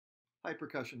Hi,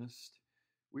 percussionist.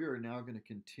 We are now going to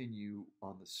continue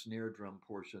on the snare drum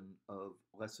portion of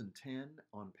lesson 10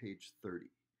 on page 30.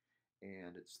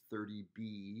 And it's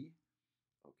 30B.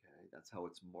 Okay, that's how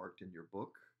it's marked in your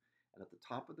book. And at the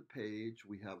top of the page,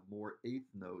 we have more eighth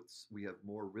notes. We have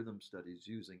more rhythm studies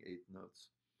using eighth notes.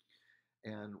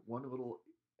 And one little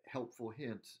helpful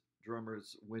hint,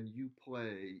 drummers, when you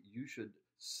play, you should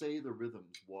say the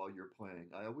rhythms while you're playing.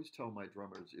 I always tell my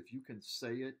drummers, if you can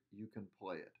say it, you can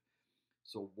play it.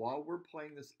 So while we're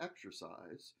playing this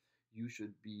exercise, you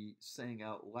should be saying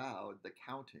out loud the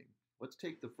counting. Let's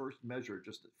take the first measure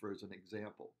just for as an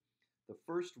example. The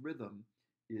first rhythm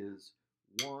is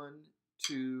 1,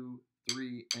 2,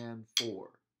 3, and 4.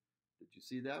 Did you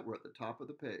see that? We're at the top of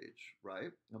the page,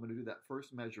 right? I'm going to do that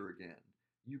first measure again.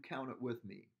 You count it with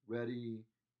me. Ready,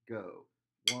 go.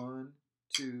 1,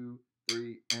 2,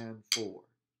 3, and 4.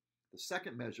 The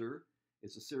second measure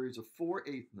is a series of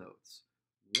 4/8 notes.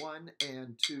 1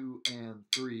 and 2 and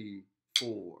 3,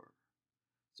 4.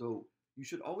 So you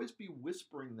should always be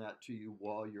whispering that to you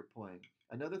while you're playing.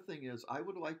 Another thing is, I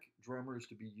would like drummers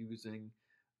to be using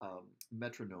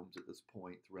metronomes at this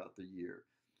point throughout the year.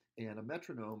 And a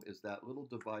metronome is that little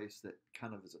device that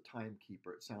kind of is a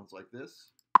timekeeper. It sounds like this.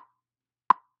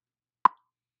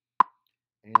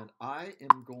 And I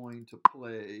am going to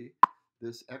play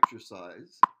this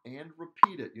exercise and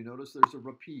repeat it. You notice there's a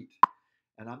repeat.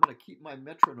 And I'm going to keep my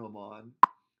metronome on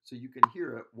so you can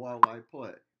hear it while I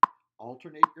play.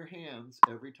 Alternate your hands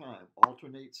every time.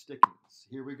 Alternate stickings.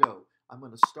 Here we go. I'm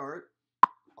going to start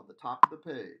on the top of the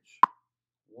page.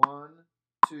 1,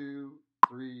 2,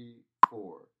 3,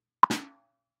 4.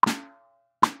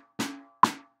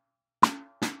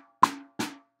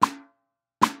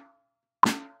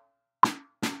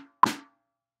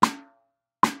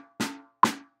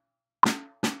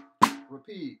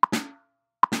 Repeat.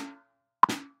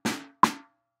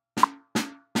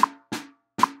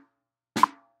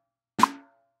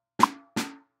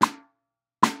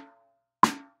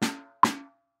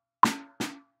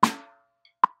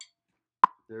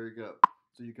 There you go.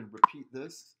 So you can repeat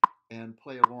this and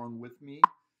play along with me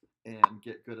and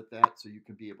get good at that so you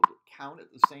can be able to count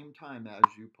at the same time as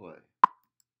you play.